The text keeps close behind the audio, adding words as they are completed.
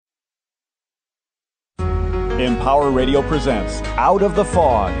Empower Radio presents Out of the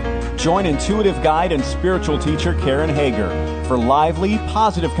Fog. Join intuitive guide and spiritual teacher Karen Hager for lively,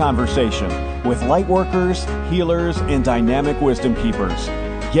 positive conversation with light workers, healers, and dynamic wisdom keepers.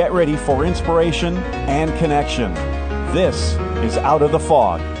 Get ready for inspiration and connection. This is Out of the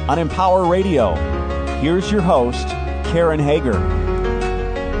Fog on Empower Radio. Here's your host, Karen Hager.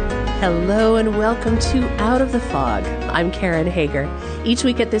 Hello and welcome to Out of the Fog. I'm Karen Hager. Each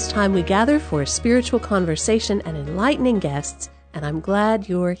week at this time we gather for spiritual conversation and enlightening guests, and I'm glad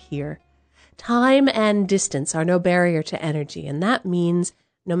you're here. Time and distance are no barrier to energy, and that means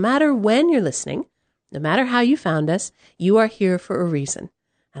no matter when you're listening, no matter how you found us, you are here for a reason.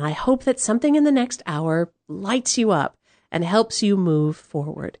 And I hope that something in the next hour lights you up and helps you move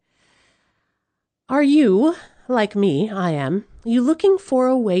forward. Are you, like me, I am, you looking for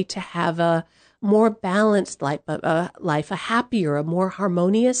a way to have a more balanced life, a happier, a more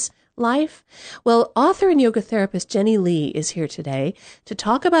harmonious life? Well, author and yoga therapist Jennie Lee is here today to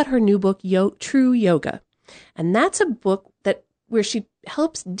talk about her new book, True Yoga. And that's a book where she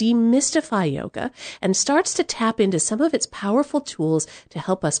helps demystify yoga and starts to tap into some of its powerful tools to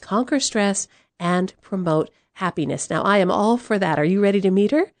help us conquer stress and promote happiness. Now, I am all for that. Are you ready to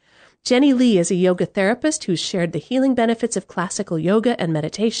meet her? Jennie Lee is a yoga therapist who's shared the healing benefits of classical yoga and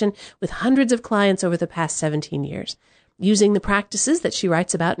meditation with hundreds of clients over the past 17 years. Using the practices that she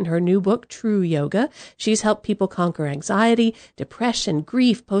writes about in her new book, True Yoga, she's helped people conquer anxiety, depression,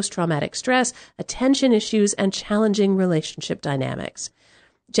 grief, post-traumatic stress, attention issues, and challenging relationship dynamics.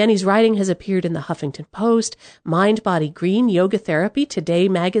 Jennie's writing has appeared in the Huffington Post, Mind, Body, Green, Yoga Therapy, Today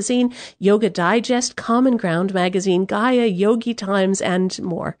Magazine, Yoga Digest, Common Ground Magazine, Gaia, Yogi Times, and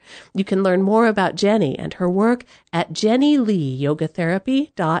more. You can learn more about Jennie and her work at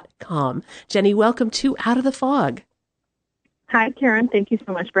JennieLeeYogaTherapy.com. Jennie, welcome to Out of the Fog. Hi, Karen. Thank you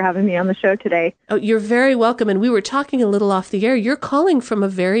so much for having me on the show today. Oh, you're very welcome. And we were talking a little off the air. You're calling from a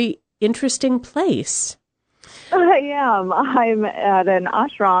very interesting place. I am. I'm at an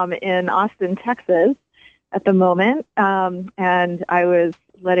ashram in Austin, Texas at the moment, and I was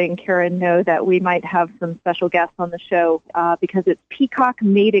letting Karen know that we might have some special guests on the show because it's peacock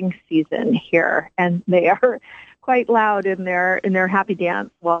mating season here, and they are quite loud in their happy dance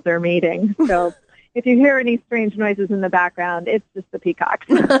while they're mating. So if you hear any strange noises in the background, it's just the peacocks.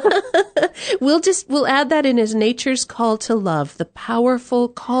 We'll add that in as nature's call to love, the powerful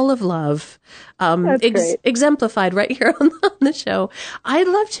call of love, exemplified right here on the show. I'd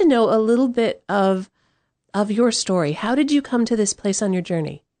love to know a little bit of your story. How did you come to this place on your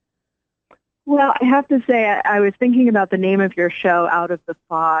journey? Well, I have to say, I was thinking about the name of your show, Out of the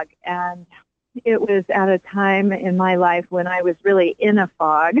Fog, and it was at a time in my life when I was really in a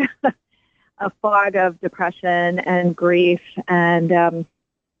fog. A fog of depression and grief and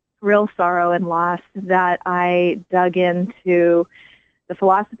real sorrow and loss that I dug into the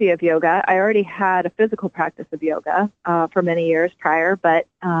philosophy of yoga. I already had a physical practice of yoga for many years prior, but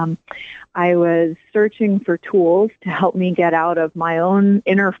I was searching for tools to help me get out of my own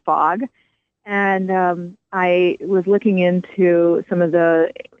inner fog. And I was looking into some of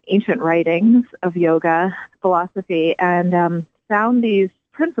the ancient writings of yoga philosophy and found these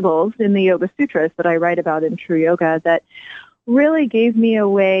principles in the Yoga Sutras that I write about in True Yoga that really gave me a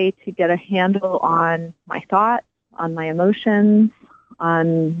way to get a handle on my thoughts, on my emotions,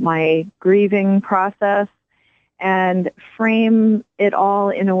 on my grieving process, and frame it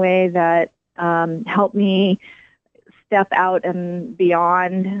all in a way that helped me step out and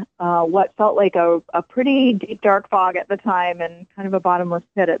beyond what felt like a pretty deep, dark fog at the time and kind of a bottomless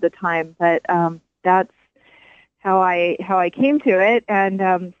pit at the time. But that's how I came to it,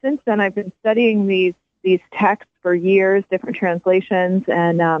 and since then I've been studying these texts for years, different translations,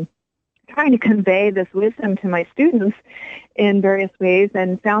 and trying to convey this wisdom to my students in various ways,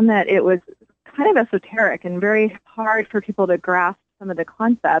 and found that it was kind of esoteric and very hard for people to grasp some of the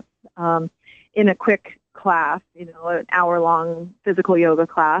concepts in a quick class, an hour-long physical yoga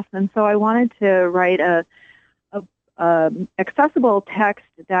class. And so I wanted to write a accessible text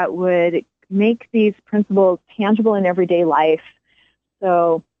that would make these principles tangible in everyday life.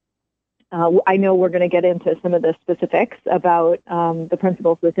 So I know we're going to get into some of the specifics about the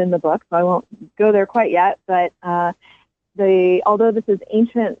principles within the book, so I won't go there quite yet. But although this is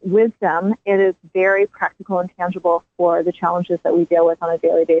ancient wisdom, it is very practical and tangible for the challenges that we deal with on a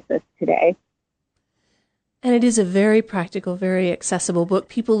daily basis today. And it is a very practical, very accessible book.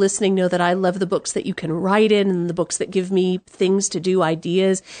 People listening know that I love the books that you can write in and the books that give me things to do,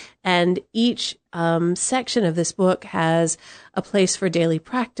 ideas. And each section of this book has a place for daily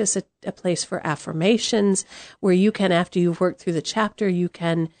practice, a place for affirmations, where you can, after you've worked through the chapter, you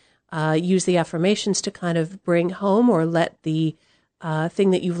can use the affirmations to kind of bring home or let the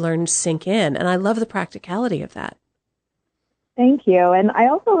thing that you've learned sink in. And I love the practicality of that. Thank you. And I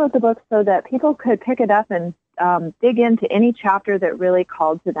also wrote the book so that people could pick it up and dig into any chapter that really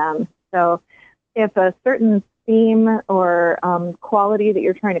called to them. So if a certain theme or quality that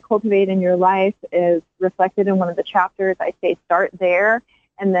you're trying to cultivate in your life is reflected in one of the chapters, I say start there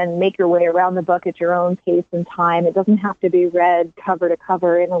and then make your way around the book at your own pace and time. It doesn't have to be read cover to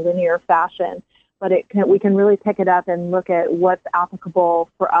cover in a linear fashion, but we can really pick it up and look at what's applicable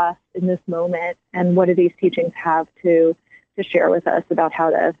for us in this moment and what do these teachings have to share with us about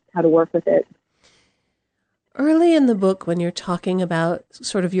how to work with it. Early in the book, when you're talking about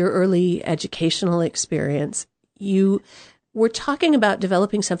sort of your early educational experience, you were talking about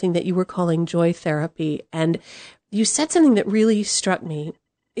developing something that you were calling joy therapy. And you said something that really struck me.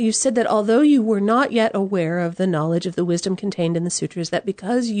 You said that although you were not yet aware of the knowledge of the wisdom contained in the sutras, that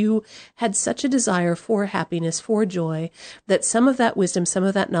because you had such a desire for happiness, for joy, that some of that wisdom, some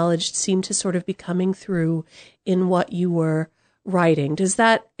of that knowledge seemed to sort of be coming through in what you were writing. Is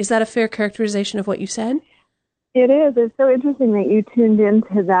that a fair characterization of what you said? It is. It's so interesting that you tuned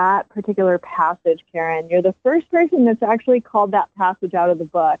into that particular passage, Karen. You're the first person that's actually called that passage out of the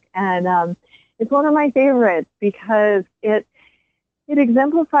book. And it's one of my favorites because it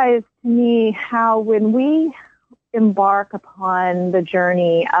exemplifies to me how when we embark upon the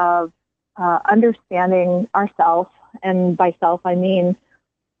journey of understanding ourself, and by self I mean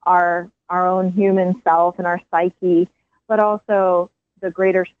our own human self and our psyche, but also the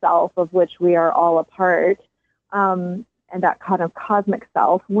greater self of which we are all a part, and that kind of cosmic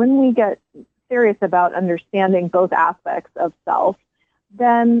self, when we get serious about understanding both aspects of self,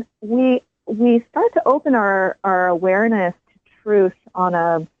 then we start to open our awareness to truth on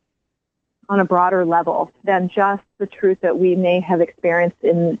a broader level than just the truth that we may have experienced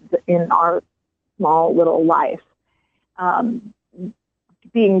in our small little life,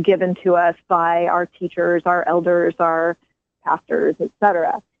 being given to us by our teachers, our elders, our pastors,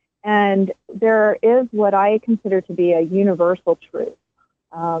 etc. And there is what I consider to be a universal truth.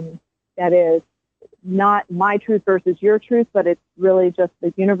 That is not my truth versus your truth, but it's really just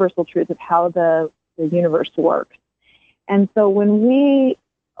the universal truth of how the universe works. And so when we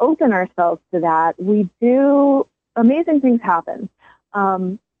open ourselves to that, amazing things happen.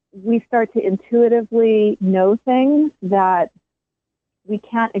 We start to intuitively know things that we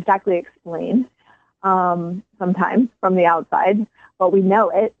can't exactly explain sometimes from the outside, but we know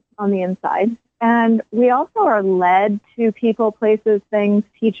it on the inside. And we also are led to people, places, things,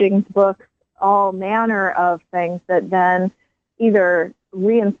 teachings, books, all manner of things that then either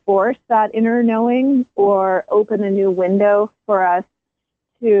reinforce that inner knowing or open a new window for us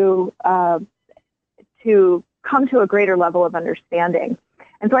to come to a greater level of understanding.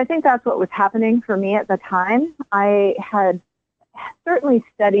 And so I think that's what was happening for me at the time. I had certainly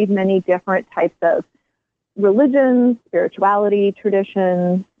studied many different types of religions, spirituality,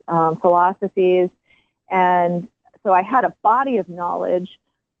 traditions, philosophies, and so I had a body of knowledge,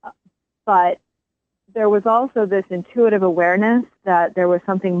 but there was also this intuitive awareness that there was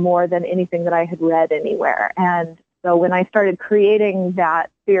something more than anything that I had read anywhere. And so when I started creating that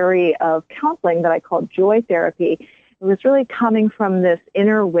theory of counseling that I called joy therapy, it was really coming from this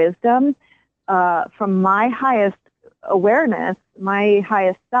inner wisdom, from my highest awareness, my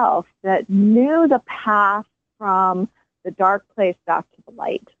highest self, that knew the path from the dark place back to the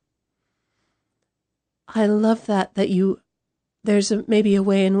light. I love that there's maybe a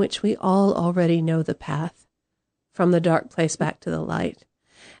way in which we all already know the path from the dark place back to the light.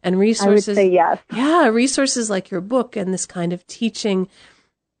 And resources, I would say yes. Yeah, resources like your book and this kind of teaching,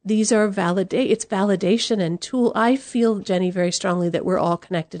 these are it's validation and tool. I feel, Jenny, very strongly that we're all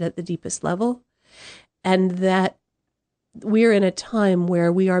connected at the deepest level, and that we're in a time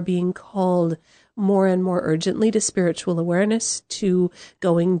where we are being called more and more urgently to spiritual awareness, to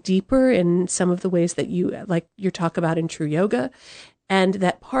going deeper in some of the ways that you talk about in True Yoga. And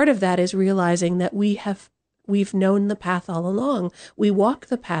that part of that is realizing that we've known the path all along. We walk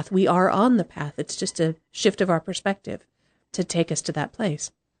the path. We are on the path. It's just a shift of our perspective to take us to that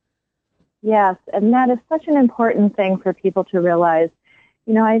place. Yes, and that is such an important thing for people to realize.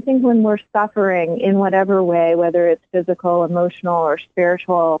 You know, I think when we're suffering in whatever way, whether it's physical, emotional, or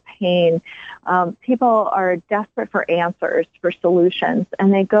spiritual pain, people are desperate for answers, for solutions,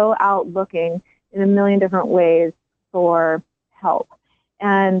 and they go out looking in a million different ways for help.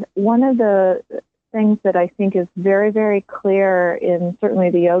 And one of the things that I think is very, very clear in certainly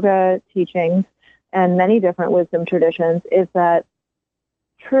the yoga teachings and many different wisdom traditions is that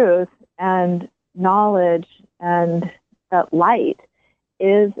truth and knowledge and that light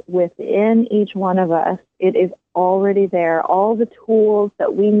is within each one of us. It is already there. All the tools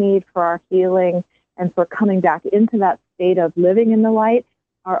that we need for our healing and for coming back into that state of living in the light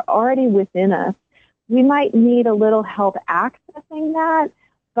are already within us. We might need a little help accessing that,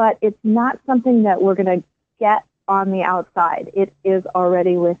 but it's not something that we're going to get on the outside. It is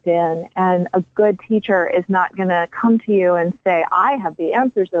already within. And a good teacher is not going to come to you and say, I have the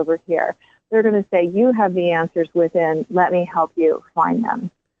answers over here. They're going to say, you have the answers within. Let me help you find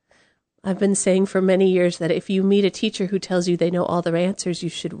them. I've been saying for many years that if you meet a teacher who tells you they know all their answers, you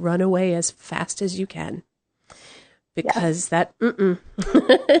should run away as fast as you can. Because that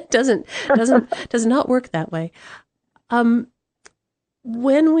does not work that way.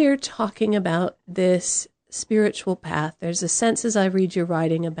 When we're talking about this spiritual path, there's a sense as I read your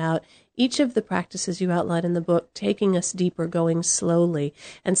writing about each of the practices you outline in the book taking us deeper, going slowly.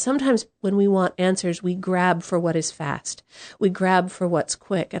 And sometimes when we want answers, we grab for what is fast. We grab for what's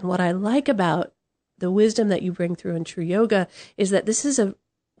quick. And what I like about the wisdom that you bring through in True Yoga is that this is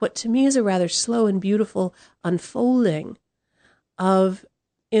what to me is a rather slow and beautiful unfolding of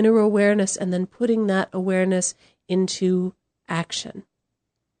inner awareness and then putting that awareness into action.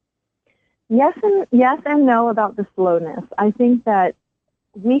 Yes and no about the slowness. I think that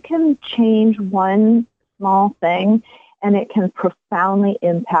we can change one small thing and it can profoundly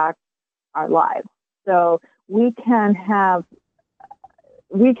impact our lives. So we can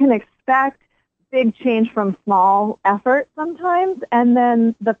expect big change from small effort sometimes, and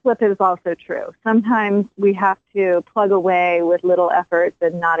then the flip is also true. Sometimes we have to plug away with little efforts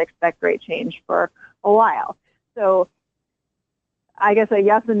and not expect great change for a while. So I guess a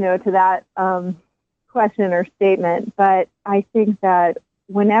yes and no to that question or statement, but I think that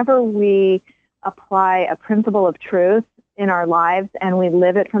whenever we apply a principle of truth in our lives and we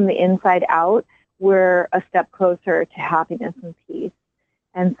live it from the inside out, we're a step closer to happiness and peace.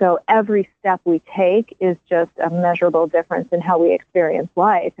 And so every step we take is just a measurable difference in how we experience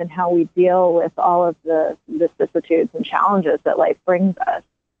life and how we deal with all of the vicissitudes and challenges that life brings us.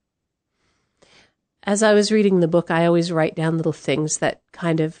 As I was reading the book, I always write down little things that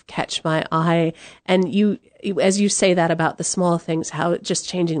kind of catch my eye. And you, as you say that about the small things, how just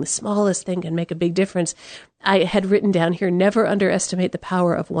changing the smallest thing can make a big difference. I had written down here, never underestimate the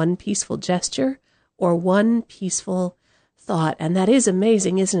power of one peaceful gesture or one peaceful thought. And that is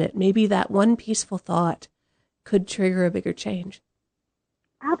amazing, isn't it? Maybe that one peaceful thought could trigger a bigger change.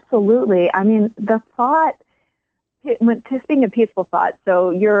 Absolutely. I mean, the thought, speaking of peaceful thought, so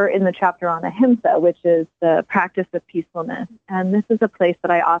you're in the chapter on ahimsa, which is the practice of peacefulness. And this is a place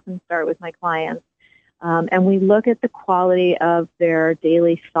that I often start with my clients. And we look at the quality of their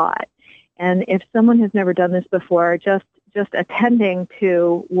daily thought. And if someone has never done this before, just attending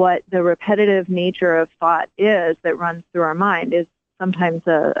to what the repetitive nature of thought is that runs through our mind is sometimes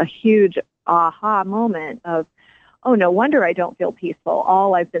a huge aha moment of, oh, no wonder I don't feel peaceful.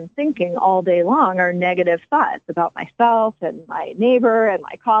 All I've been thinking all day long are negative thoughts about myself and my neighbor and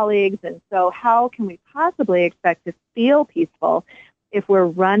my colleagues. And so how can we possibly expect to feel peaceful if we're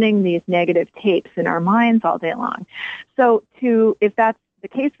running these negative tapes in our minds all day long? So if that's the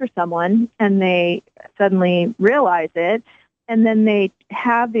case for someone and they suddenly realize it, and then they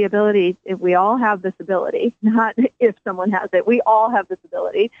have the ability, if we all have this ability, not if someone has it, we all have this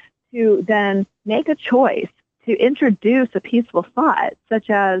ability to then make a choice to introduce a peaceful thought,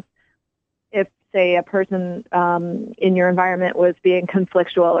 such as if, say, a person in your environment was being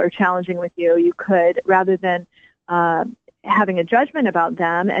conflictual or challenging with you, you could, rather than having a judgment about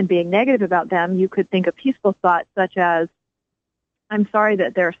them and being negative about them, you could think a peaceful thought such as, I'm sorry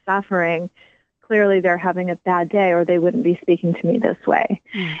that they're suffering. Clearly they're having a bad day or they wouldn't be speaking to me this way.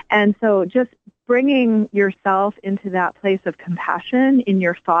 And so just bringing yourself into that place of compassion in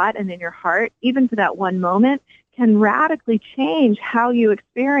your thought and in your heart, even for that one moment, can radically change how you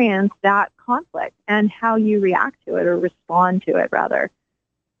experience that conflict and how you react to it or respond to it, rather.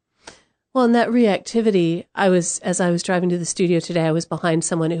 Well, in that reactivity, as I was driving to the studio today, I was behind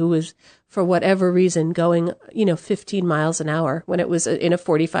someone who was, for whatever reason, going, 15 miles an hour when it was in a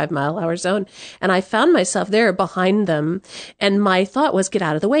 45-mile-an-hour zone. And I found myself there behind them. And my thought was, get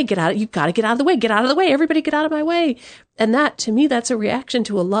out of the way, you've got to get out of the way, get out of the way, everybody get out of my way. And that, to me, that's a reaction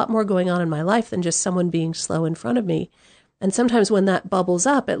to a lot more going on in my life than just someone being slow in front of me. And sometimes when that bubbles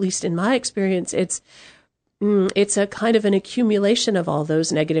up, at least in my experience, it's a kind of an accumulation of all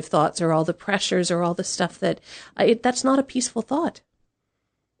those negative thoughts or all the pressures or all the stuff that's not a peaceful thought.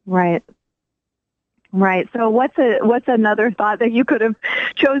 Right. So what's another thought that you could have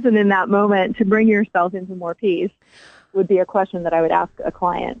chosen in that moment to bring yourself into more peace would be a question that I would ask a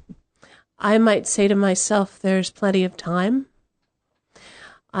client. I might say to myself, there's plenty of time.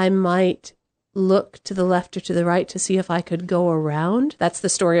 I might look to the left or to the right to see if I could go around. That's the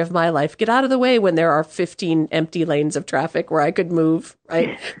story of my life. Get out of the way when there are 15 empty lanes of traffic where I could move,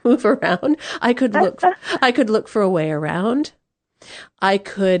 right? Move around. I could look for a way around. I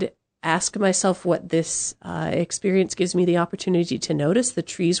could ask myself what this experience gives me the opportunity to notice. The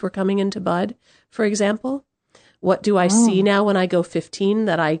trees were coming into bud, for example. What do I see now when I go 15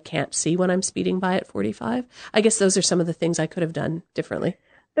 that I can't see when I'm speeding by at 45? I guess those are some of the things I could have done differently.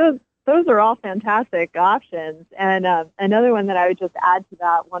 Those are all fantastic options. And another one that I would just add to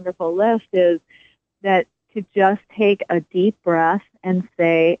that wonderful list is that to just take a deep breath and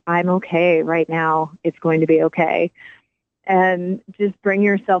say, I'm okay right now. It's going to be okay. And just bring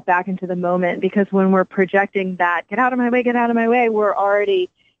yourself back into the moment, because when we're projecting that, get out of my way, we're already,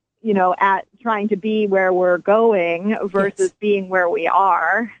 at trying to be where we're going versus being where we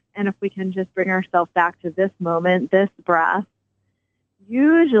are. And if we can just bring ourselves back to this moment, this breath,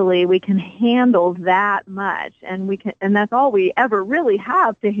 usually we can handle that much, and that's all we ever really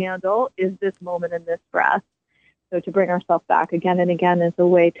have to handle is this moment and this breath. So to bring ourselves back again and again is a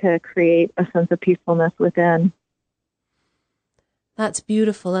way to create a sense of peacefulness within. That's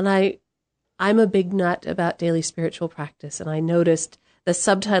beautiful. And I'm a big nut about daily spiritual practice, and I noticed the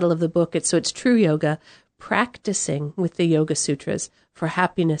subtitle of the book, it's True Yoga, Practicing with the Yoga Sutras for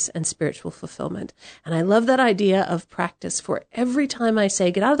Happiness and Spiritual Fulfillment. And I love that idea of practice. For every time I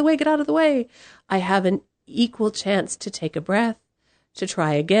say, get out of the way, I have an equal chance to take a breath, to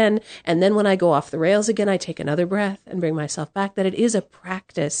try again. And then when I go off the rails again, I take another breath and bring myself back. That it is a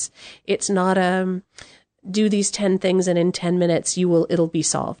practice. It's not do these 10 things and in 10 minutes it'll be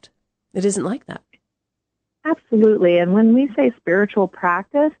solved. It isn't like that. Absolutely. And when we say spiritual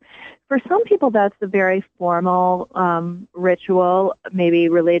practice, for some people that's a very formal ritual, maybe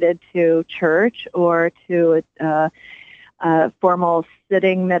related to church or to a formal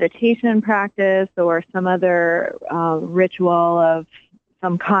sitting meditation practice or some other ritual of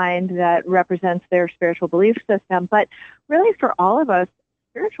some kind that represents their spiritual belief system. But really for all of us,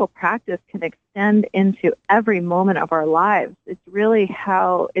 spiritual practice can extend into every moment of our lives. It's really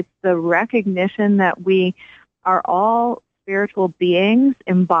it's the recognition that we are all spiritual beings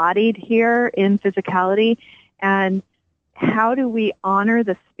embodied here in physicality, and how do we honor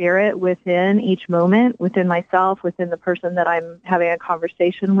the spirit within each moment, within myself, within the person that I'm having a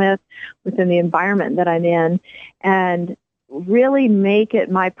conversation with, within the environment that I'm in, and really make it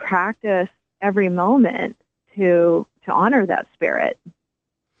my practice every moment to honor that spirit.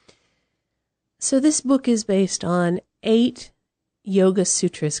 So this book is based on 8 Yoga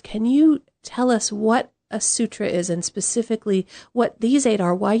Sutras. Can you tell us what a sutra is and specifically what these 8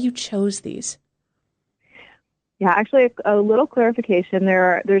 are, why you chose these? Yeah, actually a little clarification.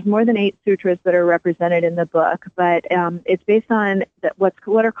 There's more than 8 sutras that are represented in the book, but it's based on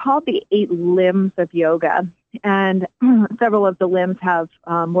what are called the 8 limbs of yoga. And several of the limbs have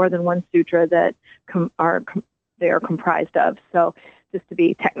more than one sutra that they are comprised of. So just to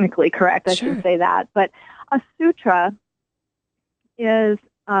be technically correct, I should say that. But a sutra is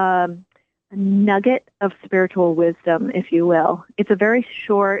a nugget of spiritual wisdom, if you will. It's a very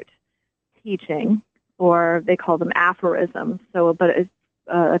short teaching, or they call them aphorisms. But it's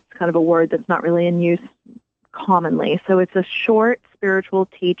kind of a word that's not really in use commonly. So it's a short spiritual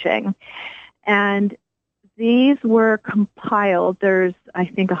teaching. And these were compiled. There's, I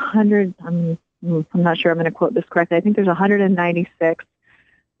think, 100, I'm not sure I'm going to quote this correctly. I think there's 196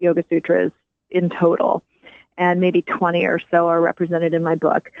 Yoga Sutras in total, and maybe 20 or so are represented in my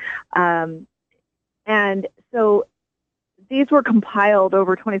book. And so these were compiled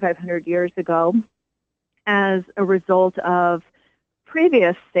over 2,500 years ago as a result of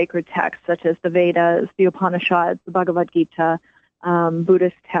previous sacred texts, such as the Vedas, the Upanishads, the Bhagavad Gita,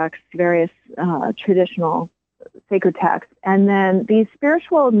 Buddhist texts, various traditional sacred texts. And then these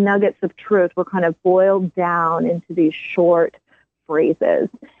spiritual nuggets of truth were kind of boiled down into these short phrases.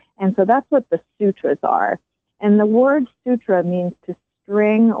 And so that's what the sutras are. And the word sutra means to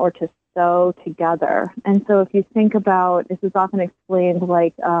string or to sew together. And so if you think about, this is often explained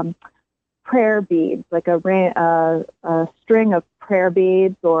like prayer beads, like a string of prayer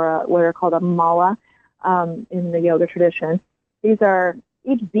beads, or what are called a mala in the yoga tradition.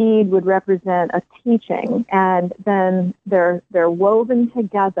 Each bead would represent a teaching, and then they're woven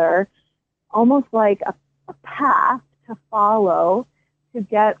together almost like a path to follow to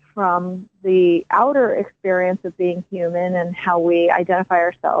get from the outer experience of being human and how we identify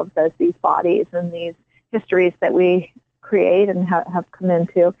ourselves as these bodies and these histories that we create and have come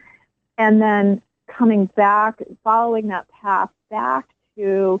into, and then coming back, following that path back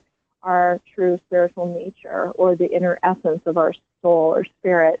to our true spiritual nature, or the inner essence of soul or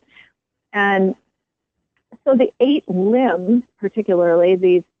spirit. And so the 8 limbs, particularly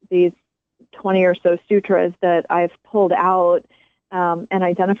these 20 or so sutras that I've pulled out and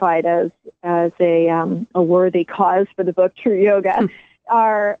identified as a worthy cause for the book True Yoga,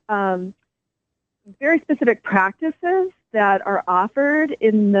 are very specific practices that are offered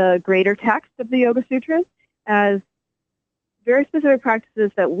in the greater text of the Yoga Sutras as very specific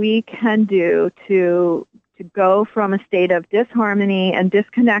practices that we can do to go from a state of disharmony and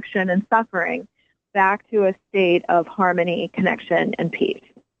disconnection and suffering back to a state of harmony, connection, and peace.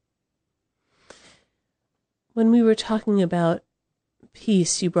 When we were talking about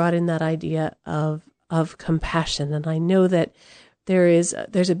peace, you brought in that idea of compassion, and I know that there's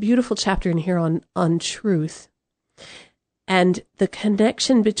a beautiful chapter in here on truth, and the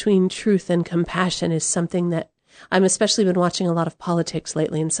connection between truth and compassion is something that I'm especially been watching a lot of politics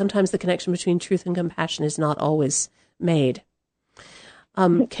lately, and sometimes the connection between truth and compassion is not always made.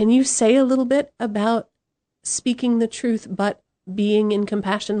 Can you say a little bit about speaking the truth, but being in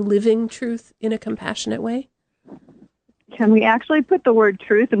compassion, living truth in a compassionate way? Can we actually put the word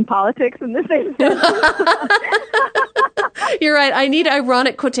truth and politics in the same sentence? You're right. I need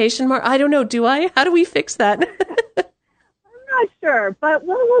ironic quotation mark. I don't know. Do I? How do we fix that? I'm not sure, but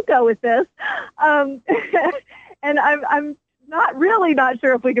we'll go with this. And I'm not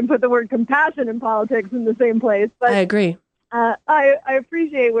sure if we can put the word compassion and politics in the same place. But I agree. I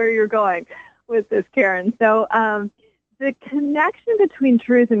appreciate where you're going with this, Karen. So the connection between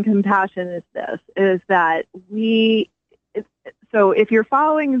truth and compassion is that so if you're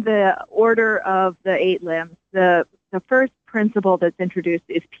following the order of the 8 limbs, the first principle that's introduced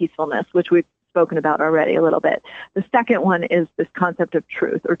is peacefulness, which we've spoken about already a little bit. The second one is this concept of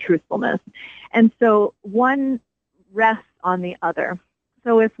truth or truthfulness. And so one rests on the other.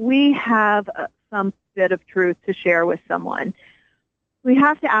 So if we have some bit of truth to share with someone, we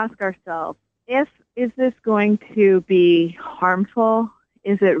have to ask ourselves, is this going to be harmful?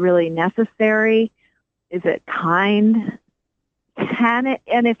 Is it really necessary? Is it kind?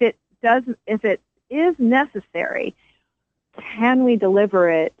 And if it is necessary, can we deliver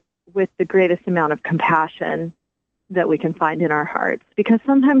it with the greatest amount of compassion that we can find in our hearts? Because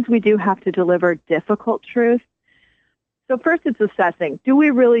sometimes we do have to deliver difficult truth. So first it's assessing, do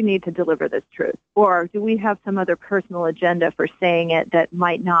we really need to deliver this truth? Or do we have some other personal agenda for saying it that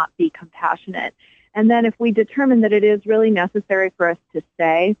might not be compassionate? And then if we determine that it is really necessary for us to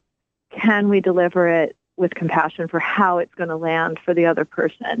say, can we deliver it with compassion for how it's going to land for the other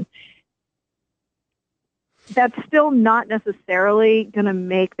person? That's still not necessarily going to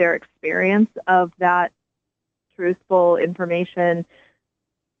make their experience of that truthful information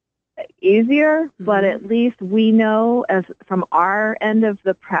easier, but at least we know as from our end of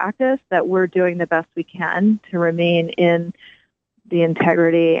the practice that we're doing the best we can to remain in the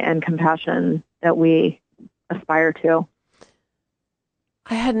integrity and compassion that we aspire to.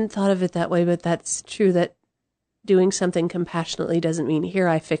 I hadn't thought of it that way, but that's true, that doing something compassionately doesn't mean, here,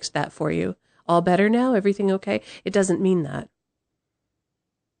 I fixed that for you. All better now? Everything okay? It doesn't mean that.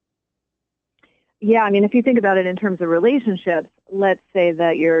 Yeah, I mean, if you think about it in terms of relationships, let's say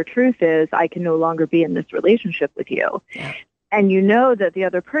that your truth is, I can no longer be in this relationship with you. Yeah. And you know that the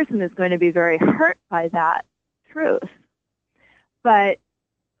other person is going to be very hurt by that truth. But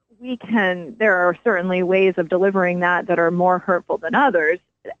there are certainly ways of delivering that are more hurtful than others.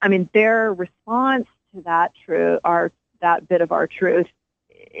 I mean, their response to that truth, that bit of our truth,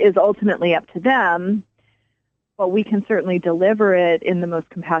 is ultimately up to them. But we can certainly deliver it in the most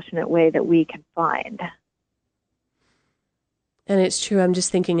compassionate way that we can find. And it's true, I'm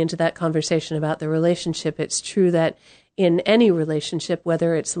just thinking into that conversation about the relationship. It's true that in any relationship,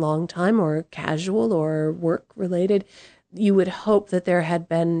 whether it's long time or casual or work related, you would hope that there had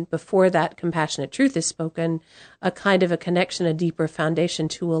been, before that compassionate truth is spoken, a kind of a connection, a deeper foundation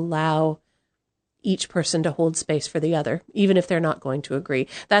to allow each person to hold space for the other, even if they're not going to agree.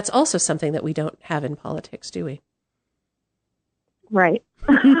 That's also something that we don't have in politics, do we? Right.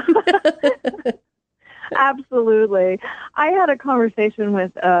 Absolutely. I had a conversation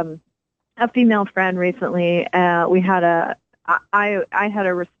with a female friend recently. I had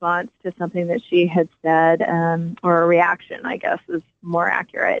a response to something that she had said, or a reaction, I guess is more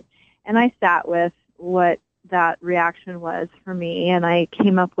accurate. And I sat with what that reaction was for me, and I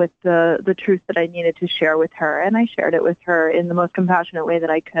came up with the truth that I needed to share with her, and I shared it with her in the most compassionate way that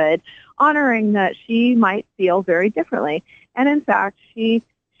I could, honoring that she might feel very differently. And in fact, she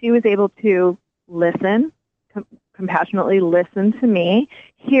was able to listen, compassionately listen to me,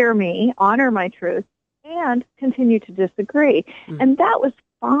 hear me, honor my truth, and continue to disagree. And that was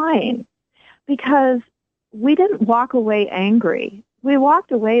fine, because we didn't walk away angry. We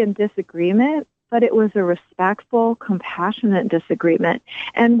walked away in disagreement, but it was a respectful, compassionate disagreement.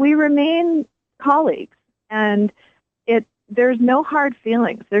 And we remain colleagues. And there's no hard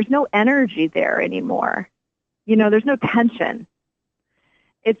feelings. There's no energy there anymore. There's no tension.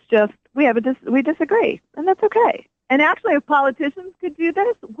 It's just we disagree, and that's okay. And actually, if politicians could do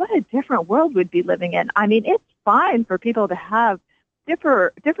this, what a different world we'd be living in. I mean, it's fine for people to have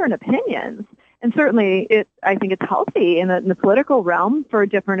different opinions, and certainly I think it's healthy in the political realm for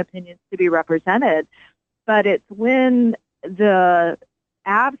different opinions to be represented. But it's when the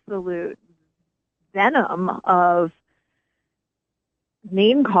absolute venom of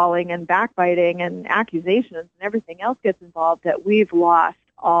name-calling and backbiting and accusations and everything else gets involved that we've lost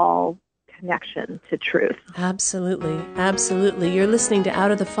all connection to truth. Absolutely. Absolutely. You're listening to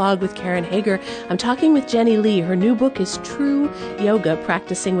Out of the Fog with Karen Hager. I'm talking with Jennie Lee. Her new book is True Yoga,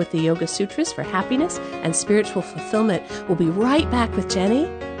 Practicing with the Yoga Sutras for Happiness and Spiritual Fulfillment. We'll be right back with Jennie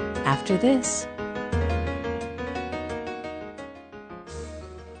after this.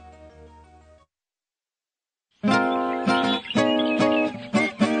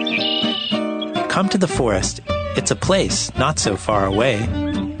 Come to the forest. It's a place not so far away.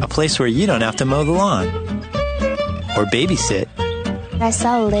 A place where you don't have to mow the lawn or babysit. I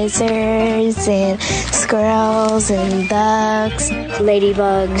saw lizards and squirrels and ducks,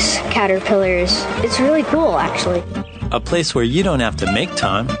 ladybugs, caterpillars. It's really cool, actually. A place where you don't have to make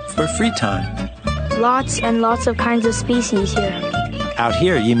time for free time. Lots and lots of kinds of species here. Out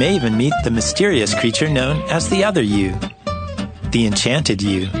here, you may even meet the mysterious creature known as the other you, the enchanted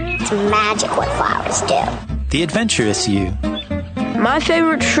you. It's magic what flowers do. The adventurous you. My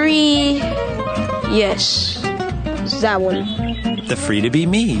favorite tree, yes, it's that one. The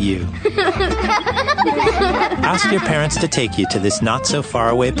free-to-be-me you. Ask your parents to take you to this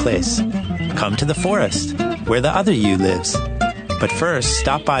not-so-far-away place. Come to the forest, where the other you lives. But first,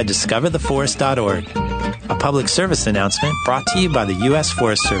 stop by discovertheforest.org, a public service announcement brought to you by the U.S.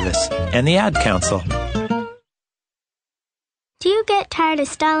 Forest Service and the Ad Council. Do you get tired of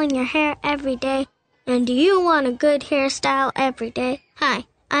styling your hair every day? And do you want a good hairstyle every day? Hi,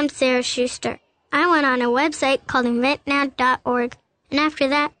 I'm Sarah Schuster. I went on a website called inventnow.org, and after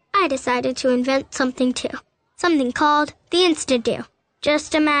that, I decided to invent something too. Something called the Insta-Do.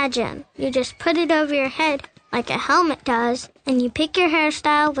 Just imagine, you just put it over your head like a helmet does, and you pick your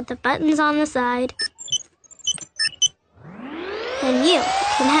hairstyle with the buttons on the side. And you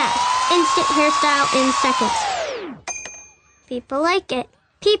can have instant hairstyle in seconds. People like it.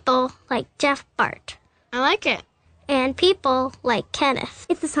 People like Jeff Bart. I like it. And people like Kenneth.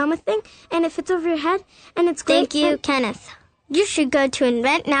 It's this helmet thing, and it fits over your head, and it's great. Thank you, Kenneth. You should go to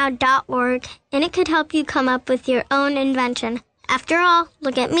inventnow.org, and it could help you come up with your own invention. After all,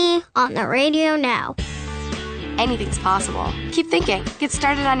 look at me on the radio now. Anything's possible. Keep thinking. Get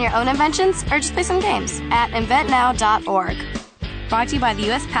started on your own inventions, or just play some games at inventnow.org. Brought to you by the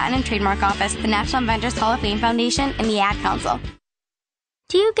U.S. Patent and Trademark Office, the National Inventors Hall of Fame Foundation, and the Ad Council.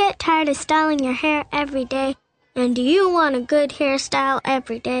 Do you get tired of styling your hair every day? And do you want a good hairstyle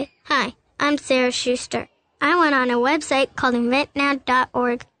every day? Hi, I'm Sarah Schuster. I went on a website called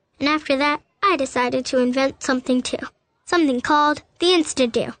inventnow.org, and after that, I decided to invent something too. Something called the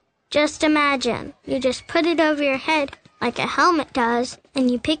Insta-Do. Just imagine, you just put it over your head like a helmet does,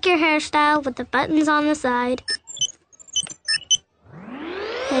 and you pick your hairstyle with the buttons on the side.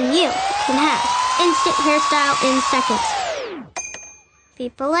 And you can have instant hairstyle in seconds.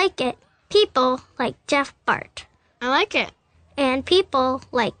 People like it. People like Jeff Bart. I like it. And people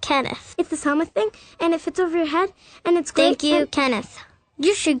like Kenneth. It's this helmet thing, and it fits over your head, and it's great. Thank you, Kenneth.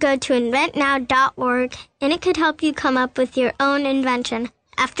 You should go to inventnow.org, and it could help you come up with your own invention.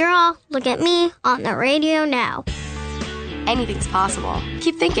 After all, look at me on the radio now. Anything's possible.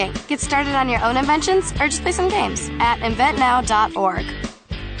 Keep thinking. Get started on your own inventions, or just play some games at inventnow.org.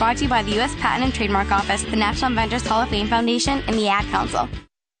 Brought to you by the U.S. Patent and Trademark Office, the National Inventors Hall of Fame Foundation, and the Ad Council.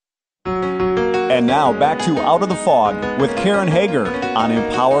 And now back to Out of the Fog with Karen Hager on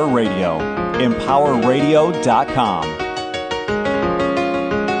Empower Radio. EmpowerRadio.com.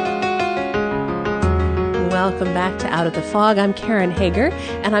 Welcome back to Out of the Fog. I'm Karen Hager,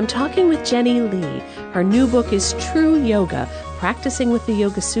 and I'm talking with Jennie Lee. Her new book is True Yoga, Practicing with the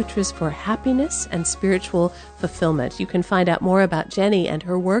Yoga Sutras for Happiness and Spiritual Fulfillment. You can find out more about Jennie and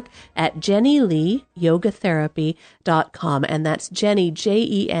her work at JennieLeeYogaTherapy.com, and that's Jennie,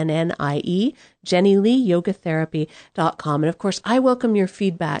 Jennie, Jennie Lee, yogatherapy.com. And of course, I welcome your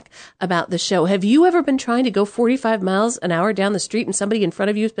feedback about the show. Have you ever been trying to go 45 miles an hour down the street and somebody in front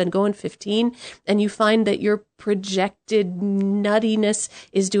of you has been going 15 and you find that your projected nuttiness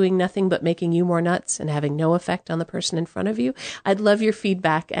is doing nothing but making you more nuts and having no effect on the person in front of you? I'd love your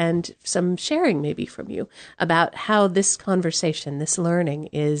feedback and some sharing maybe from you about how this conversation, this learning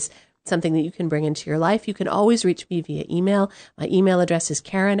is something that you can bring into your life. You can always reach me via email. My email address is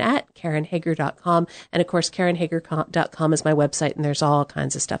Karen@KarenHager.com. And of course, KarenHager.com is my website, and there's all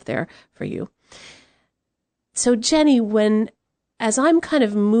kinds of stuff there for you. So Jennie, as I'm kind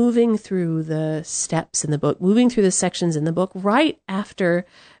of moving through the steps in the book, moving through the sections in the book, right after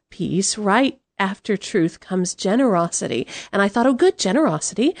peace, right after truth comes generosity. And I thought, oh, good,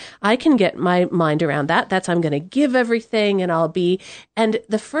 generosity. I can get my mind around that. That's I'm going to give everything and I'll be. And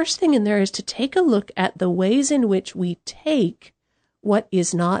the first thing in there is to take a look at the ways in which we take what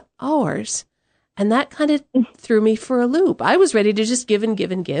is not ours. And that kind of threw me for a loop. I was ready to just give and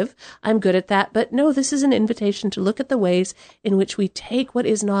give and give. I'm good at that. But no, this is an invitation to look at the ways in which we take what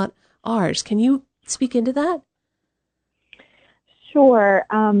is not ours. Can you speak into that? Sure.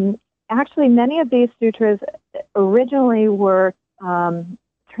 Actually, many of these sutras originally were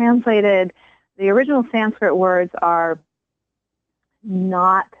translated. The original Sanskrit words are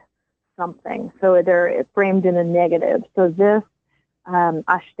not something, so they're framed in a negative. So this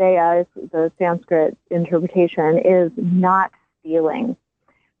Ashteya, the Sanskrit interpretation, is not stealing.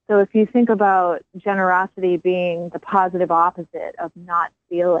 So if you think about generosity being the positive opposite of not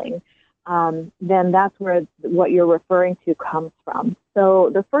stealing, then that's where what you're referring to comes from. So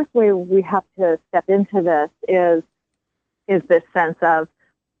the first way we have to step into this is this sense of,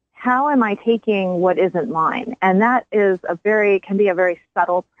 how am I taking what isn't mine? And that is can be a very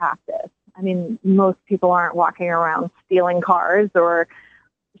subtle practice. I mean, most people aren't walking around stealing cars or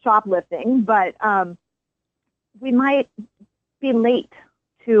shoplifting, but we might be late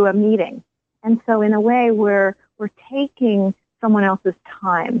to a meeting. And so in a way, we're taking someone else's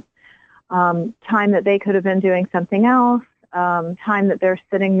time that they could have been doing something else, time that they're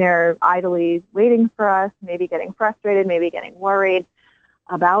sitting there idly waiting for us, maybe getting frustrated, maybe getting worried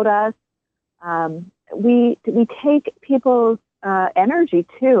about us. We take people's energy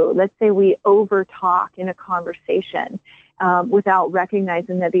too. Let's say we overtalk in a conversation without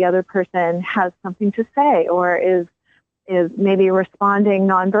recognizing that the other person has something to say or is maybe responding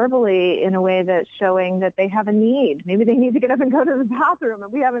nonverbally in a way that's showing that they have a need. Maybe they need to get up and go to the bathroom,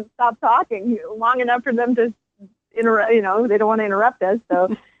 and we haven't stopped talking long enough for them to interrupt. They don't want to interrupt us.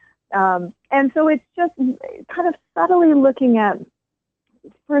 So, and so it's just kind of subtly looking at,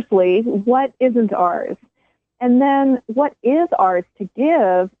 firstly, what isn't ours, and then what is ours to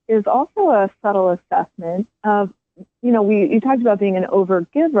give is also a subtle assessment of. You talked about being an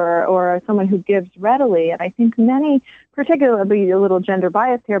overgiver or someone who gives readily, and I think many, particularly a little gender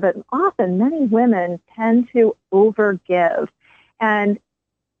biased here, but often many women tend to overgive. And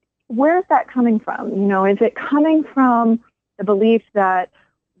where is that coming from? Is it coming from the belief that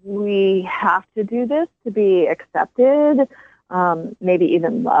we have to do this to be accepted, maybe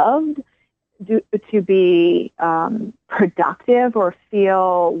even loved, to be productive or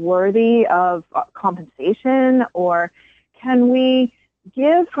feel worthy of compensation? Or can we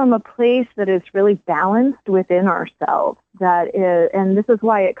give from a place that is really balanced within ourselves? And this is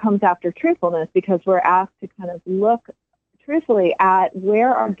why it comes after truthfulness, because we're asked to kind of look truthfully at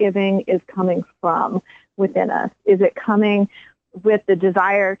where our giving is coming from within us. Is it coming with the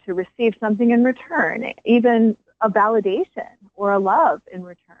desire to receive something in return, even a validation or a love in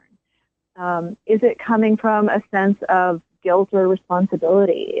return? Is it coming from a sense of guilt or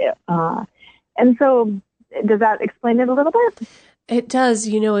responsibility? And so does that explain it a little bit? It does.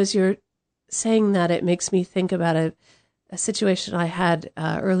 As you're saying that, it makes me think about a situation I had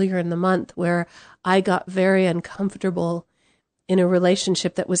earlier in the month where I got very uncomfortable in a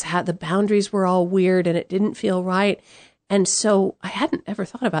relationship that the boundaries were all weird and it didn't feel right. And so I hadn't ever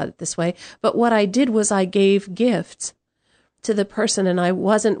thought about it this way. But what I did was I gave gifts to the person, and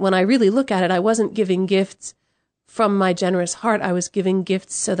when I really look at it, I wasn't giving gifts from my generous heart. I was giving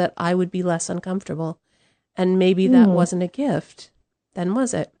gifts so that I would be less uncomfortable. And maybe that wasn't a gift. Then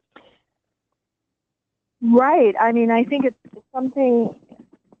was it? Right. I mean, I think it's something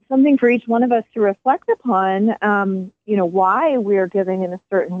for each one of us to reflect upon, why we're giving in a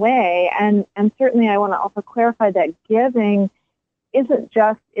certain way. And certainly I want to also clarify that giving isn't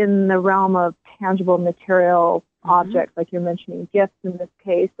just in the realm of tangible material objects, like you're mentioning gifts in this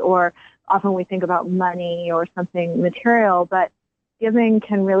case, or often we think about money or something material, but giving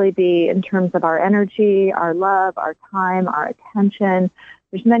can really be in terms of our energy, our love, our time, our attention,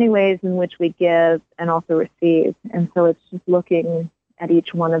 there's many ways in which we give and also receive. And so it's just looking at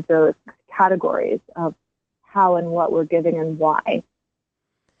each one of those categories of how and what we're giving and why.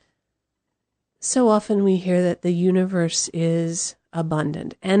 So often we hear that the universe is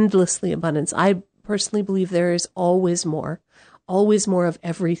abundant, endlessly abundant. I personally believe there is always more of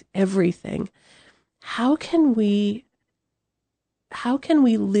everything. How can we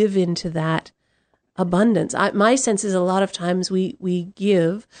live into that abundance? My sense is a lot of times we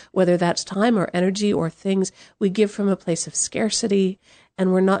give, whether that's time or energy or things, we give from a place of scarcity,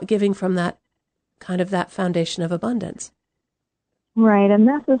 and we're not giving from that kind of that foundation of abundance. Right, and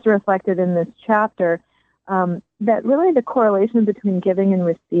this is reflected in this chapter, that really the correlation between giving and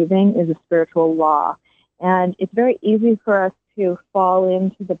receiving is a spiritual law. And it's very easy for us to fall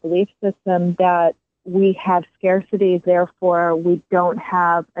into the belief system that we have scarcity, therefore we don't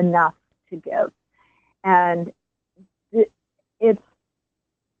have enough to give. And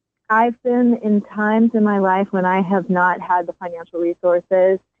I've been in times in my life when I have not had the financial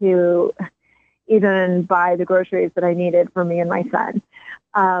resources to even buy the groceries that I needed for me and my son.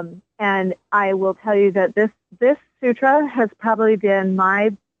 And I will tell you that this sutra has probably been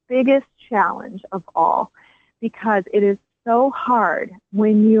my biggest challenge of all, because it is so hard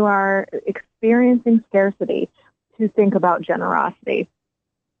when you are experiencing scarcity to think about generosity.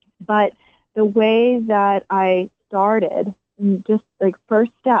 But the way that I started, just like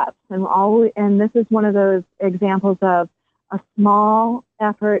first steps, and this is one of those examples of a small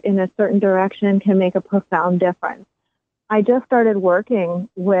effort in a certain direction can make a profound difference. I just started working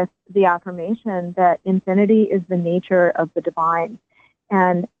with the affirmation that infinity is the nature of the divine.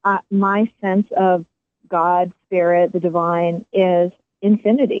 And my sense of God, Spirit, the divine is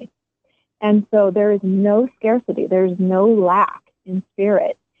infinity. And so there is no scarcity. There's no lack in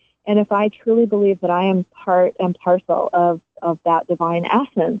spirit. And if I truly believe that I am part and parcel of that divine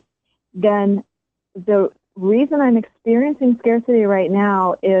essence, then the reason I'm experiencing scarcity right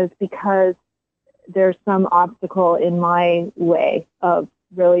now is because there's some obstacle in my way of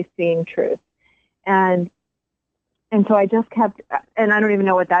really seeing truth. And so I just kept, and I don't even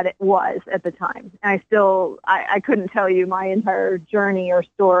know what that was at the time. And I couldn't tell you my entire journey or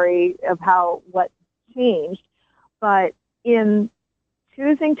story of what changed. But in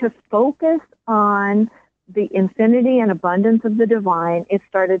choosing to focus on the infinity and abundance of the divine, it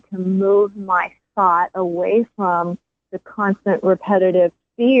started to move my thought away from the constant repetitive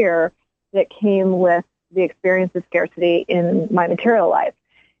fear that came with the experience of scarcity in my material life.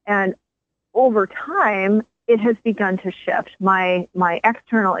 And over time, it has begun to shift. My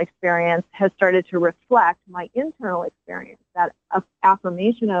external experience has started to reflect my internal experience. That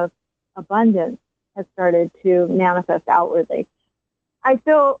affirmation of abundance has started to manifest outwardly. I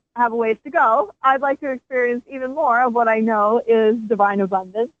still have a ways to go. I'd like to experience even more of what I know is divine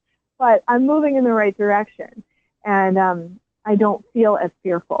abundance, but I'm moving in the right direction. And I don't feel as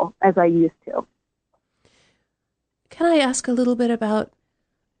fearful as I used to. Can I ask a little bit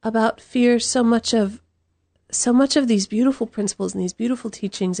about fear? So much of these beautiful principles and these beautiful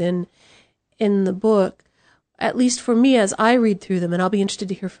teachings in the book, at least for me as I read through them, and I'll be interested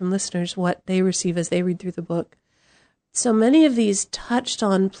to hear from listeners what they receive as they read through the book. So many of these touched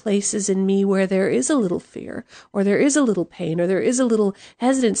on places in me where there is a little fear, or there is a little pain, or there is a little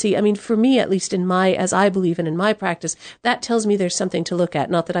hesitancy. I mean, for me, at least as I believe and in my practice, that tells me there's something to look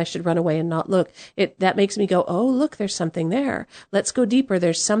at. Not that I should run away and not look. That makes me go, oh, look, there's something there. Let's go deeper.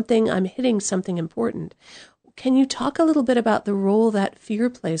 There's something, I'm hitting something important. Can you talk a little bit about the role that fear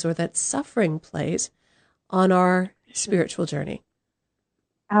plays or that suffering plays on our spiritual journey?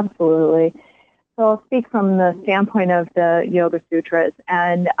 Absolutely. So I'll speak from the standpoint of the Yoga Sutras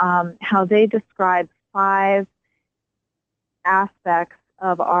and how they describe 5 aspects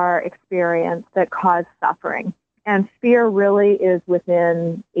of our experience that cause suffering. And fear really is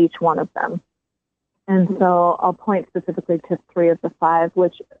within each one of them. And so I'll point specifically to 3 of the 5,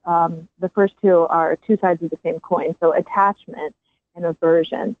 which the first 2 are 2 sides of the same coin, so attachment and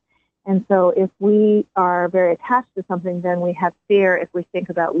aversion. And so if we are very attached to something, then we have fear if we think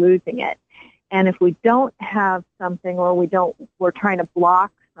about losing it. And if we don't have something, or we're trying to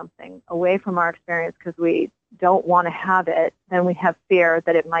block something away from our experience because we don't want to have it, then we have fear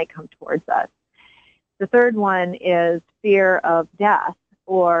that it might come towards us. The third one is fear of death,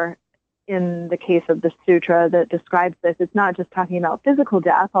 or in the case of the sutra that describes this, it's not just talking about physical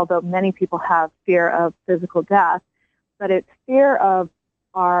death, although many people have fear of physical death, but it's fear of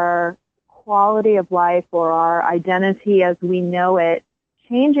our quality of life or our identity as we know it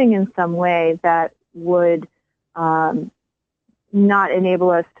changing in some way that would not enable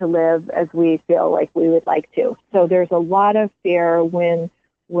us to live as we feel like we would like to. So there's a lot of fear when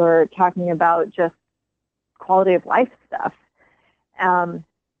we're talking about just quality of life stuff.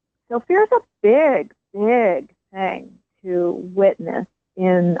 So fear is a big, big thing to witness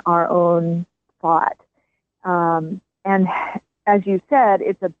in our own thought. And as you said,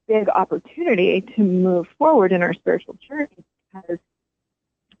 it's a big opportunity to move forward in our spiritual journey, because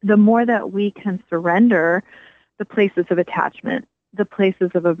the more that we can surrender the places of attachment, the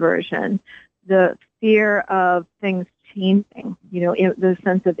places of aversion, the fear of things changing, the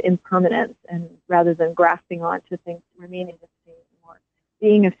sense of impermanence, and rather than grasping on to things remaining the same or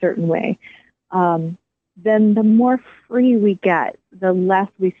being a certain way, then the more free we get, the less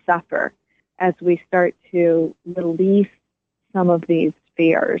we suffer as we start to release some of these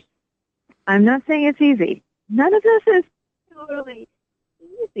fears. I'm not saying it's easy. None of this is totally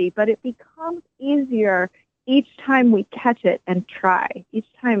easy, but it becomes easier each time we catch it and try. Each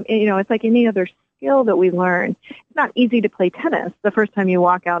time, it's like any other skill that we learn. It's not easy to play tennis the first time you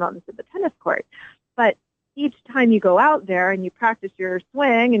walk out onto the tennis court, but each time you go out there and you practice your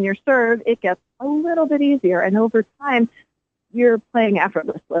swing and your serve, it gets a little bit easier. And over time, you're playing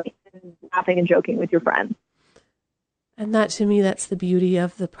effortlessly and laughing and joking with your friends. And that, to me, that's the beauty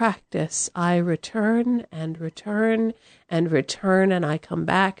of the practice. I return and return and return, and I come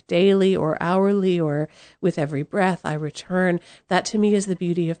back daily or hourly or with every breath I return. That, to me, is the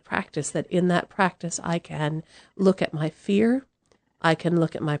beauty of practice, that in that practice I can look at my fear, I can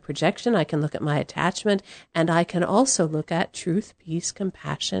look at my projection, I can look at my attachment, and I can also look at truth, peace,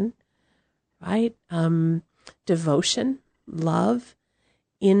 compassion, right? Devotion, love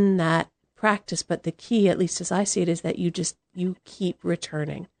in that practice. But the key, at least as I see it, is that you keep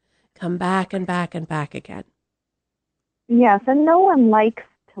returning. Come back and back and back again. Yes, and no one likes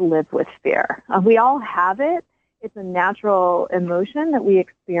to live with fear. We all have it. It's a natural emotion that we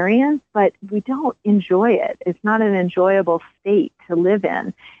experience, but we don't enjoy it. It's not an enjoyable state to live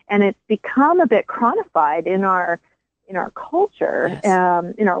in. And it's become a bit chronified in our culture,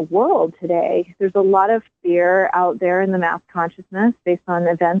 yes. In our world today. There's a lot of fear out there in the mass consciousness based on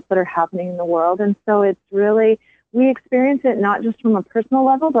events that are happening in the world. And so it's really, we experience it not just from a personal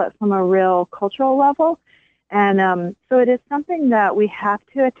level, but from a real cultural level. And so it is something that we have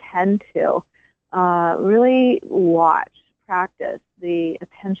to attend to, really watch, practice the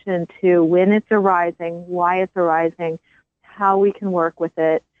attention to when it's arising, why it's arising, how we can work with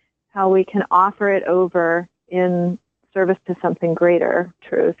it, how we can offer it over in service to something greater,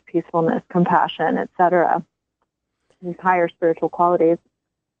 truth, peacefulness, compassion, etc. These higher spiritual qualities.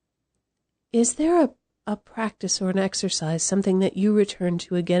 Is there a practice or an exercise, something that you return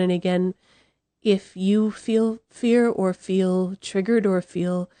to again and again if you feel fear or feel triggered or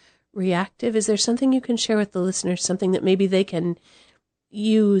feel reactive? Is there something you can share with the listeners, something that maybe they can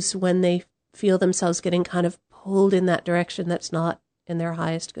use when they feel themselves getting kind of pulled in that direction that's not in their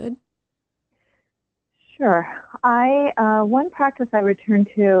highest good? Sure. One practice I return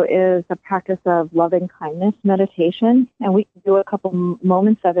to is a practice of loving kindness meditation, and we can do a couple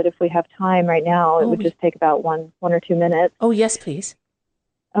moments of it if we have time right now. It would just take about one or 2 minutes. Oh, yes, please.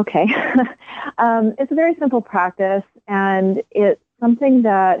 Okay. It's a very simple practice, and it's something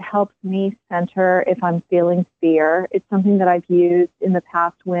that helps me center if I'm feeling fear. It's something that I've used in the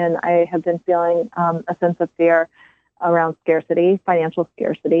past when I have been feeling a sense of fear around scarcity, financial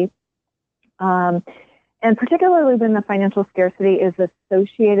scarcity. And particularly when the financial scarcity is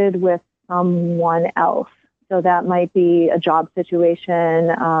associated with someone else. So that might be a job situation,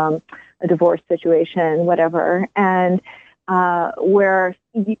 a divorce situation, whatever. And where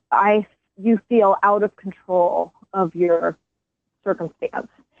you feel out of control of your circumstance,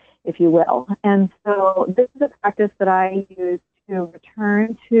 if you will. And so this is a practice that I use to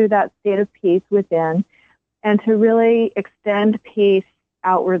return to that state of peace within and to really extend peace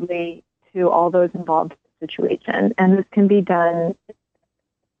outwardly to all those involved in the situation. And this can be done.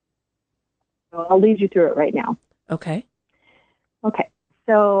 So I'll lead you through it right now. Okay. Okay.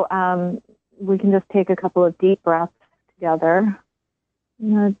 So we can just take a couple of deep breaths together.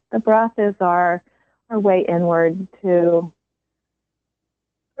 The breath is our way inward to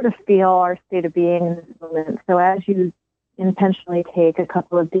sort of feel our state of being in this moment. So as you intentionally take a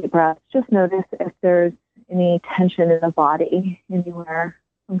couple of deep breaths, just notice if there's any tension in the body anywhere.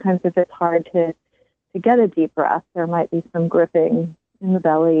 Sometimes if it's hard to get a deep breath, there might be some gripping in the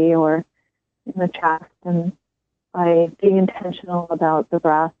belly or in the chest. And by being intentional about the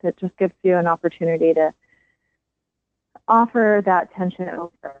breath, it just gives you an opportunity to offer that tension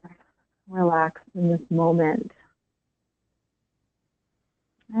over, relax in this moment.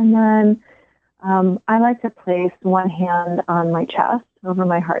 And then I like to place one hand on my chest over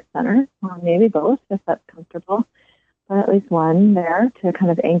my heart center, or maybe both if that's comfortable. but at least one there to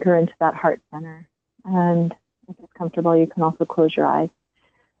kind of anchor into that heart center. And if it's comfortable, you can also close your eyes.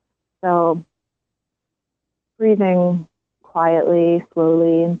 So breathing quietly,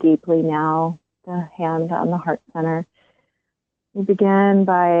 slowly, and deeply now, the hand on the heart center. You begin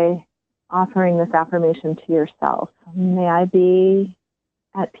by offering this affirmation to yourself. May I be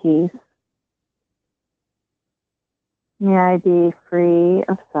at peace. May I be free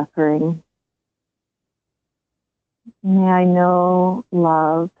of suffering. May I know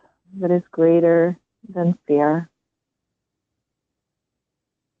love that is greater than fear.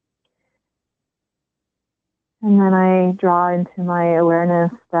 And then I draw into my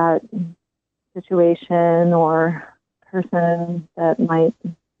awareness that situation or person that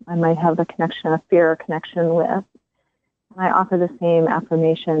I might have a connection, a fear connection with. And I offer the same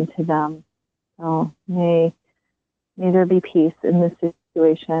affirmation to them. So may there be peace in this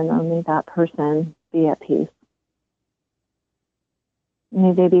situation, or may that person be at peace.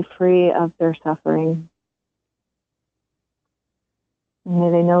 May they be free of their suffering. And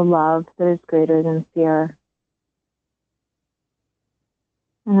may they know love that is greater than fear.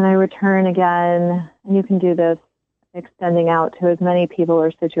 And then I return again, and you can do this extending out to as many people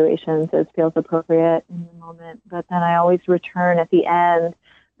or situations as feels appropriate in the moment. But then I always return at the end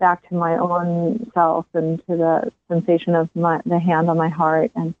back to my own self and to the sensation of the hand on my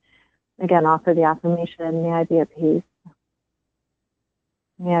heart. And again, offer the affirmation, may I be at peace.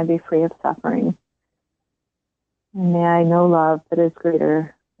 May I be free of suffering. And may I know love that is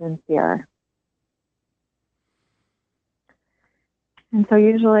greater than fear. And so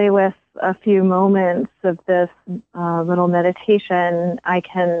usually with a few moments of this little meditation, I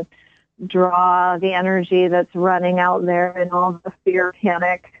can draw the energy that's running out there in all the fear,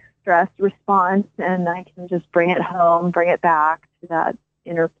 panic, stress response, and I can just bring it home, bring it back to that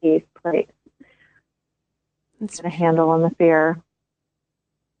inner peace place. Get a handle on the fear.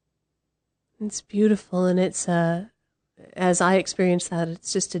 It's beautiful, and it's as I experience that,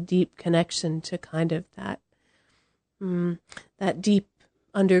 it's just a deep connection to kind of that deep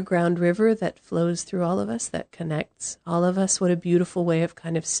underground river that flows through all of us, that connects all of us. What a beautiful way of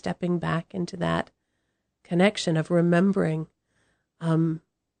kind of stepping back into that connection of remembering who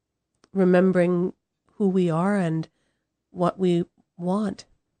we are and what we want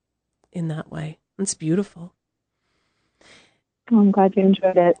in that way. It's beautiful. Oh, I'm glad you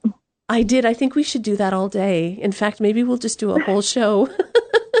enjoyed it. I did. I think we should do that all day. In fact, maybe we'll just do a whole show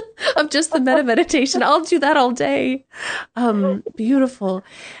of just the meditation. I'll do that all day. Beautiful.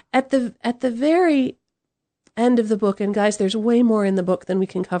 At the very end of the book, and guys, there's way more in the book than we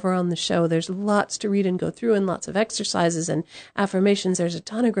can cover on the show. There's lots to read and go through, and lots of exercises and affirmations. There's a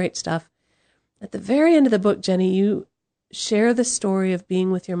ton of great stuff. At the very end of the book, Jenny, you share the story of being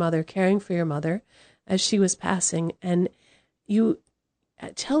with your mother, caring for your mother as she was passing, and you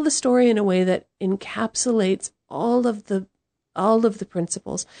tell the story in a way that encapsulates all of the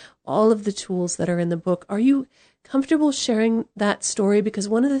principles, all of the tools that are in the book. Are you comfortable sharing that story? Because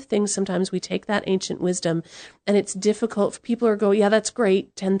one of the things, sometimes we take that ancient wisdom and it's difficult for people to go, yeah, that's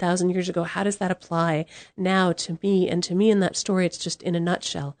great 10,000 years ago. How does that apply now to me? And to me in that story, it's just in a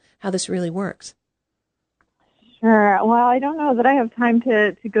nutshell how this really works. Sure. Well, I don't know that I have time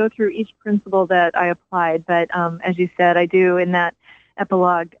to go through each principle that I applied, but as you said, I do in that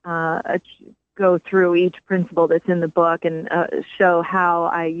epilogue go through each principle that's in the book and show how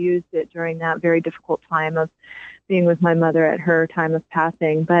I used it during that very difficult time of being with my mother at her time of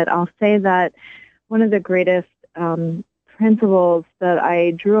passing. But I'll say that one of the greatest principles that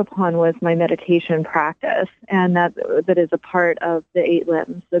I drew upon was my meditation practice, and that is a part of the 8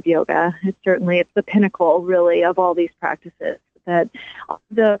 limbs of yoga. It's the pinnacle, really, of all these practices. That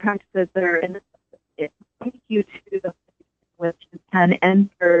the practices that are in it take you to the which can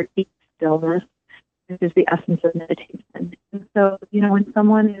enter deep stillness, which is the essence of meditation. And so, when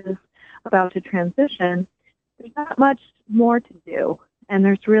someone is about to transition, there's not much more to do, and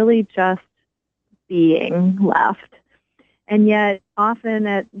there's really just being left. And yet, often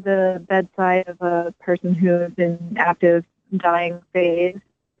at the bedside of a person who is in active dying phase,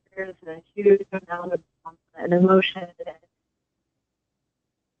 there's a huge amount of an emotion that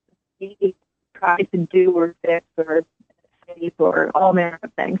we try to do or fix or or all manner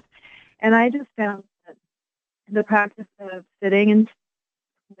of things. And I just found that the practice of sitting and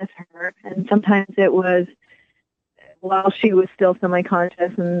with her, and sometimes it was while she was still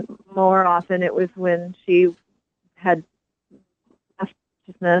semi-conscious, and more often it was when she had lost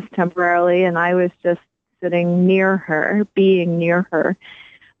consciousness temporarily, and I was just sitting near her, being near her,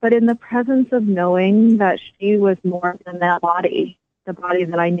 but in the presence of knowing that she was more than that body, the body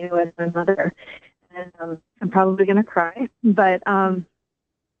that I knew as my mother. And I'm probably going to cry, but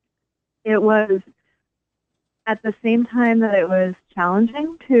it was at the same time that it was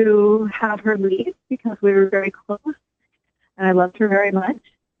challenging to have her leave because we were very close and I loved her very much.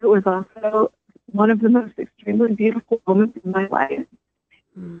 It was also one of the most extremely beautiful moments in my life.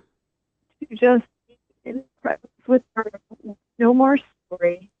 To just be in presence with her. No more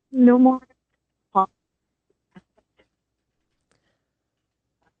story. No more talk.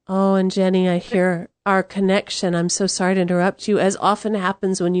 Oh, and Jenny, I hear our connection. I'm so sorry to interrupt you, as often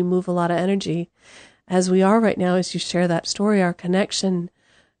happens when you move a lot of energy. As we are right now, as you share that story, our connection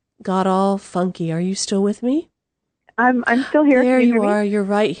got all funky. Are you still with me? I'm still here. There you are. You're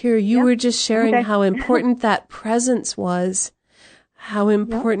right here. You were just sharing Okay. how important that presence was, how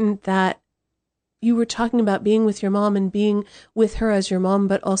important that you were talking about being with your mom and being with her as your mom,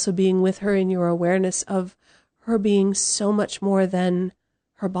 but also being with her in your awareness of her being so much more than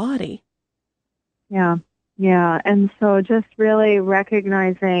her body. Yeah. And so just really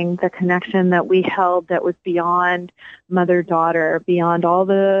recognizing the connection that we held that was beyond mother-daughter, beyond all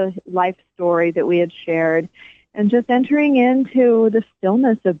the life story that we had shared, and just entering into the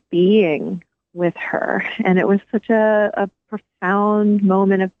stillness of being with her. And it was such a profound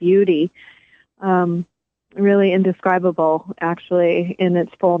moment of beauty, really indescribable, actually, in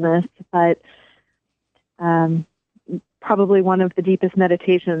its fullness, but probably one of the deepest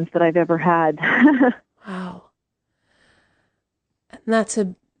meditations that I've ever had. Wow. And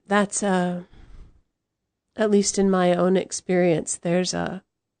that's at least in my own experience,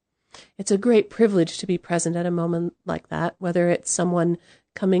 it's a great privilege to be present at a moment like that, whether it's someone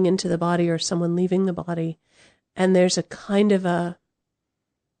coming into the body or someone leaving the body. And there's a kind of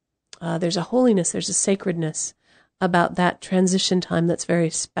there's a holiness, there's a sacredness about that transition time that's very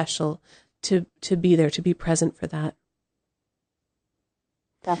special to be there, to be present for that.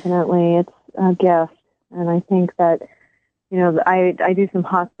 Definitely. It's a gift. And I think that, I do some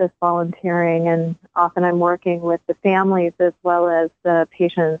hospice volunteering, and often I'm working with the families as well as the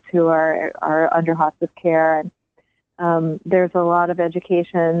patients who are under hospice care. And there's a lot of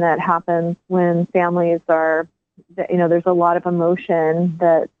education that happens when families are, there's a lot of emotion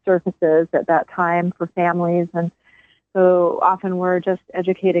that surfaces at that time for families. And so often we're just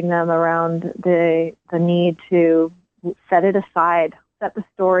educating them around the need to set it aside, set the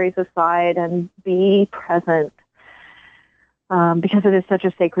stories aside, and be present. Because it is such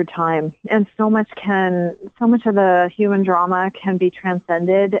a sacred time. And so much of the human drama can be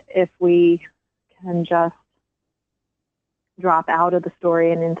transcended if we can just drop out of the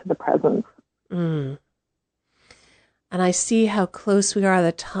story and into the presence. And I see how close we are.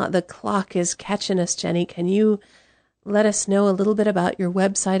 The clock is catching us, Jenny. Can you let us know a little bit about your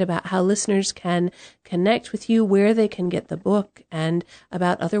website, about how listeners can connect with you, where they can get the book, and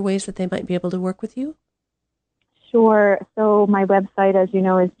about other ways that they might be able to work with you? Sure. So my website, as you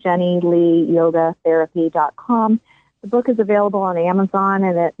know, is JennieLeeYogaTherapy.com. The book is available on Amazon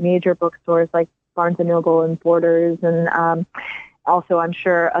and at major bookstores like Barnes & Noble and Borders, and also I'm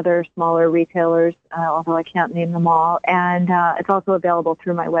sure other smaller retailers, although I can't name them all. And it's also available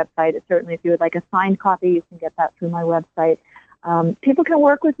through my website. Certainly, if you would like a signed copy, you can get that through my website. People can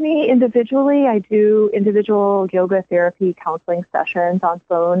work with me individually. I do individual yoga therapy counseling sessions on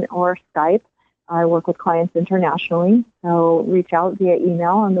phone or Skype. I work with clients internationally, so reach out via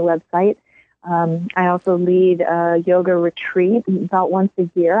email on the website. I also lead a yoga retreat about once a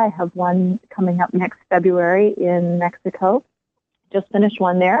year. I have one coming up next February in Mexico. Just finished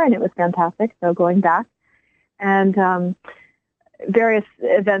one there, and it was fantastic, so going back. And various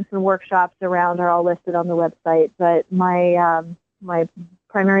events and workshops around are all listed on the website, but my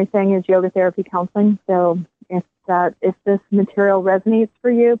primary thing is yoga therapy counseling, so if this material resonates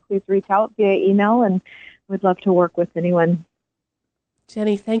for you, please reach out via email, and we'd love to work with anyone.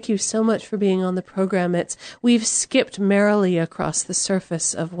 Jenny, thank you so much for being on the program. We've skipped merrily across the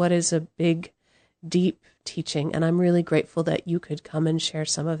surface of what is a big, deep teaching, and I'm really grateful that you could come and share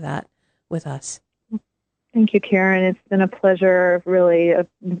some of that with us. Thank you, Karen. It's been a pleasure, really a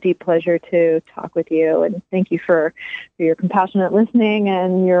deep pleasure to talk with you, and thank you for your compassionate listening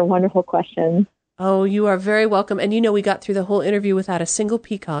and your wonderful questions. Oh, you are very welcome. And we got through the whole interview without a single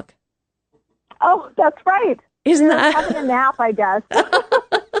peacock. Oh, that's right. Isn't that having a nap, I guess.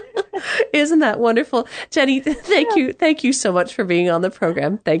 Isn't that wonderful? Jenny, thank you. Thank you so much for being on the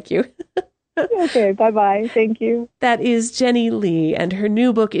program. Thank you. Okay, bye-bye. Thank you. That is Jennie Lee, and her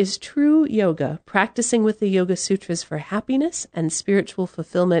new book is True Yoga, Practicing with the Yoga Sutras for Happiness and Spiritual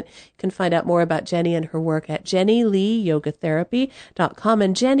Fulfillment. You can find out more about Jennie and her work at JennieLeeYogaTherapy.com,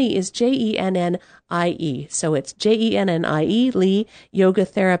 and Jennie is Jennie, so it's Jennie, Lee,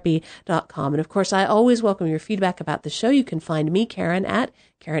 YogaTherapy.com. And of course, I always welcome your feedback about the show. You can find me, Karen, at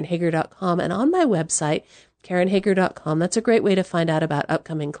KarenHager.com, and on my website, KarenHager.com. That's a great way to find out about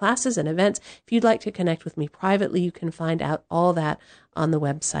upcoming classes and events. If you'd like to connect with me privately, you can find out all that on the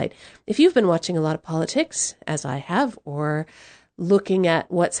website. If you've been watching a lot of politics, as I have, or looking at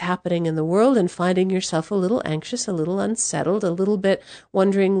what's happening in the world and finding yourself a little anxious, a little unsettled, a little bit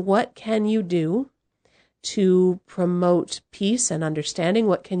wondering what can you do to promote peace and understanding,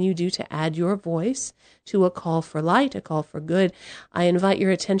 what can you do to add your voice to a call for light, a call for good, I invite your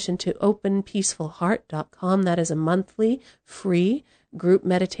attention to openpeacefulheart.com. That is a monthly free group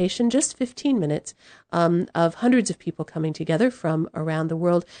meditation, just 15 minutes, of hundreds of people coming together from around the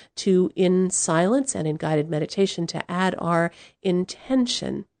world to, in silence and in guided meditation, to add our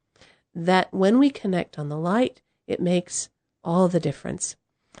intention that when we connect on the light, it makes all the difference.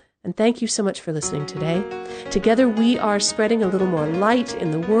 And thank you so much for listening today. Together we are spreading a little more light in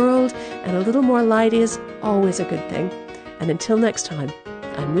the world, and a little more light is always a good thing. And until next time,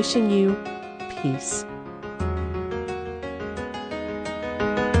 I'm wishing you peace.